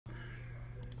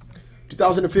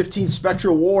2015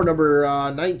 Spectra War number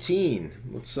 19.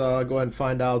 Let's go ahead and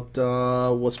find out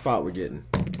what spot we're getting.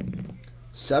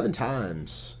 7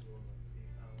 times.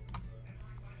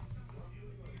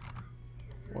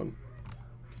 1,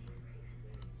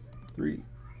 3,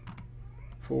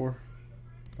 4,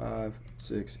 5,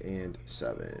 6, and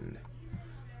 7.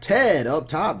 Ted up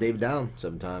top. David down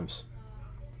 7 times.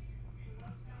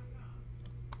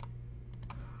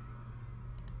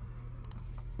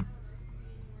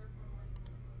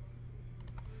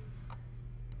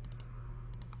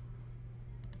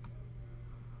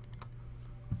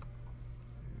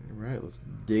 Alright, let's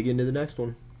dig into the next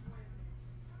one.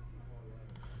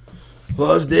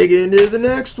 Let's dig into the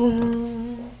next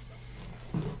one.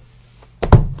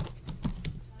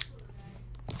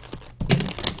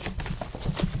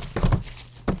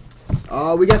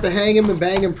 We got the Hang 'em and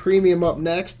Bang 'em Premium up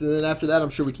next, and then after that, I'm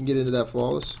sure we can get into that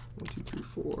Flawless. 1, 2, 3,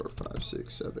 4, 5,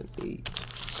 6, 7, 8.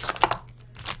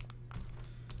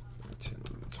 10,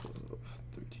 11, 12,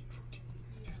 13, 14,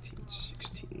 15,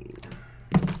 16.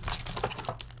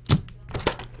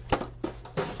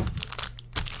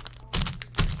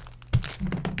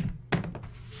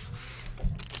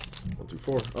 1 through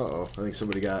 4. Uh-oh. I think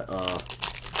somebody got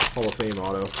Hall of Fame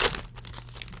auto.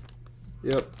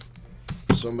 Yep.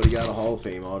 Somebody got a Hall of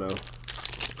Fame auto.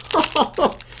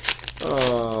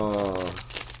 Oh.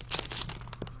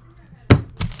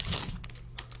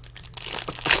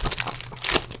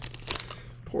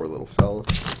 Poor little fella.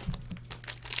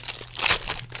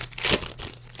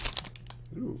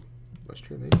 Ooh,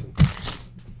 Spectra Mason.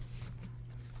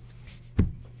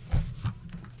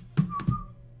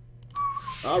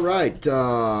 All right,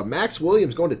 Max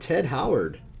Williams going to Ted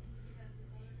Howard.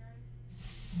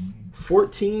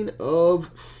 14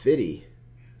 of 50.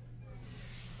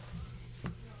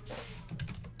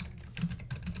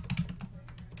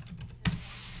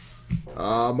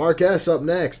 Mark S up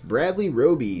next. Bradley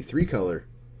Roby, 3-color.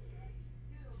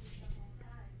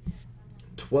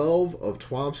 12 of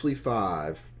Twomsley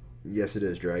 5. Yes, it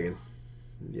is, Dragon.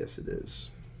 Yes, it is.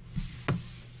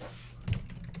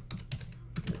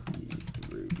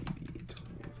 Roby,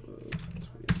 12 of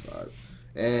 25.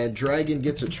 And Dragon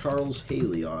gets a Charles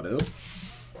Haley auto.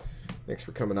 Thanks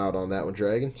for coming out on that one,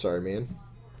 Dragon. Sorry, man.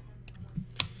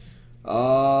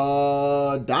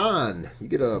 Don, you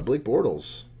get a Blake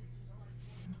Bortles.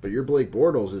 But your Blake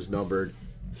Bortles is numbered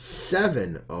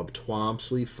 7 of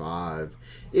Twomsley 5.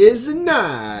 Is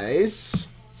nice.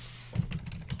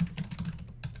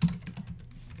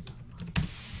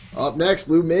 Up next,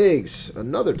 Lou Miggs.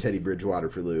 Another Teddy Bridgewater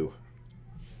for Lou.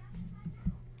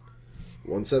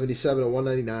 177 of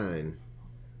 199.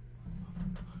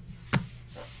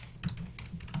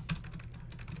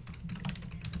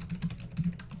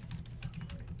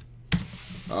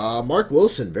 Mark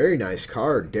Wilson, very nice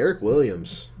card. Derek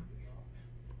Williams.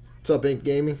 What's up, Ink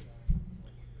Gaming?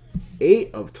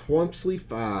 8 of Twomsley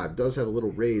 5. Does have a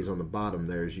little raise on the bottom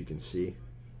there, as you can see,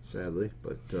 sadly.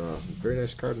 But very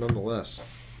nice card nonetheless.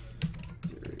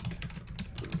 Derek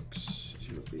Brooks,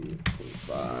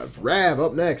 0-8-25. Rav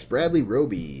up next. Bradley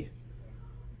Roby.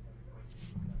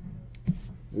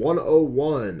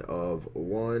 101 of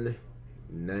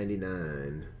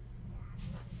 199.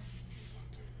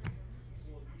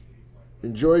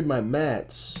 Enjoyed my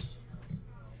mats.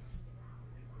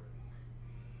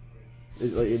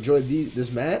 Enjoyed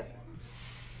this mat.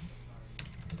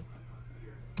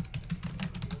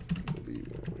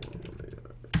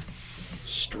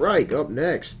 Strike up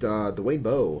next. Dwayne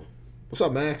Bowe. What's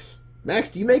up, Max? Max,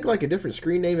 do you make like a different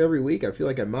screen name every week? I feel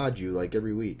like I mod you like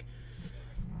every week.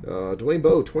 Dwayne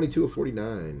Bowe, 22 of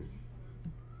 49.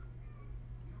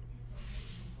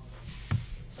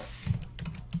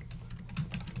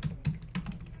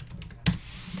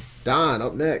 Don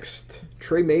up next.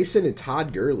 Trey Mason and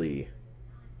Todd Gurley.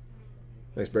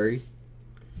 Thanks, Barry.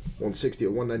 160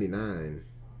 at 199.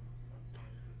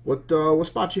 What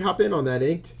spot you hop in on that,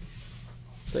 Inked?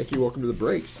 Thank you. Welcome to the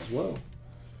breaks as well.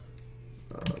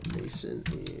 Mason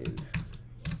and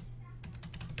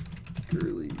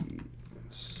Gurley.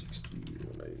 160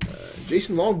 199.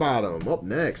 Jason Longbottom up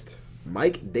next.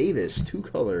 Mike Davis,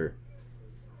 2-color.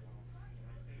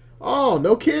 Oh,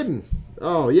 no kidding.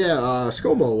 Oh, yeah,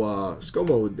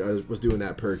 ScoMo was doing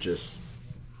that purchase.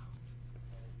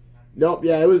 Nope,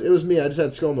 yeah, it was me. I just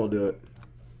had ScoMo do it.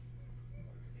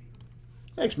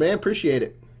 Thanks, man. Appreciate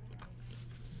it.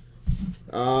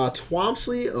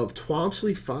 Twomsley of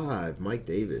Twomsley 5, Mike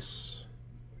Davis.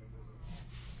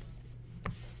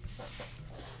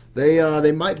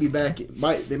 They might be back.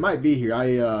 They might be here.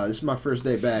 This is my first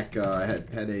day back. I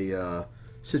had a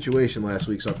situation last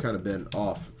week, so I've kind of been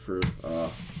off for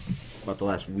about the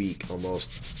last week almost.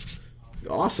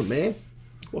 Awesome, man.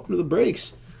 Welcome to the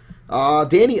breaks.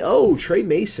 Danny O, Trey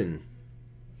Mason.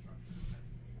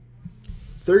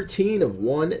 13 of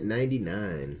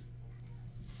 199.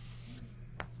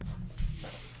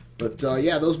 But,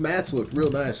 yeah, those mats look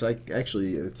real nice. I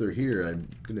actually, if they're here, I'm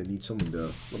going to need someone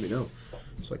to let me know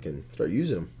so I can start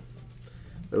using them.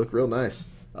 They look real nice.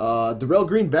 Darrell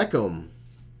Green Beckham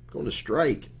going to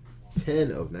strike.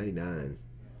 10 of 99.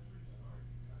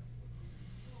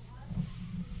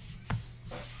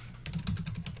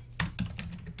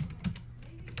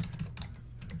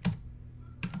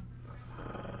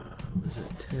 Was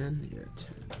it 10? Yeah,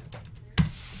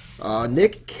 10.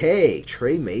 Nick K,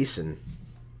 Trey Mason.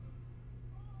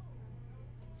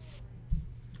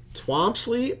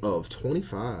 Twompsley of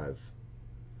 25.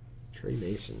 Trey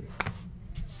Mason.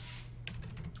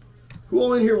 Who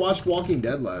all in here watched Walking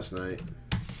Dead last night?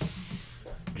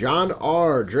 John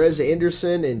R., Drez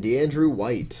Anderson, and DeAndrew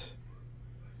White.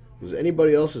 Was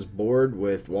anybody else as bored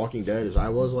with Walking Dead as I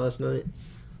was last night?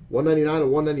 199 to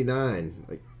 199.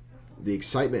 Like, the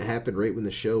excitement happened right when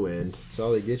the show ended. That's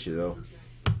all they get you, though.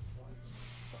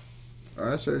 All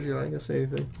right, Sergio, I ain't gonna say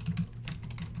anything.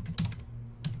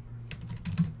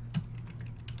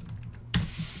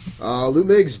 Lou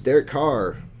Miggs, Derek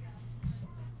Carr.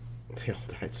 They all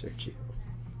died, Sergio.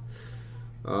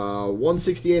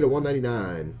 168 of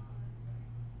 199.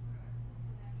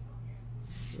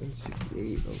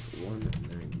 168 of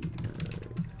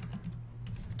 199.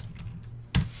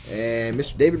 And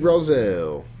Mr. David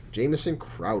Roselle, Jamison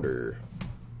Crowder.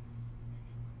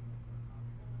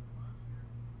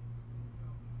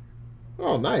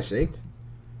 Oh, nice, inked.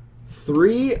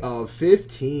 3 of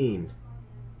 15.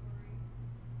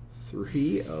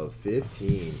 3 of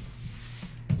 15.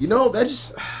 You know, that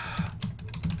just...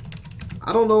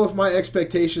 I don't know if my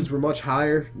expectations were much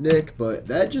higher, Nick, but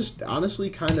that just honestly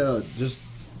kind of just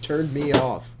turned me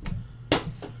off.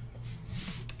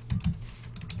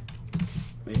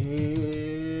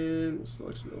 And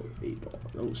selection 8 ball.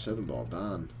 Oh, 7 ball,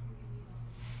 Don.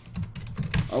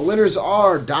 Our winners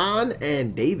are Don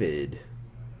and David.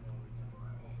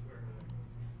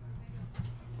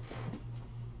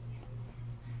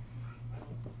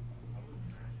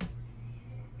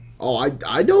 Oh,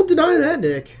 I don't deny that,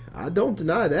 Nick. I don't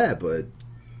deny that, but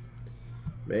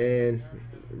man,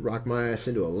 rocked my ass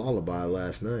into a lullaby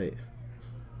last night.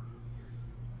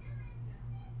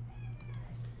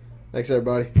 Thanks,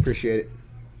 everybody. Appreciate it.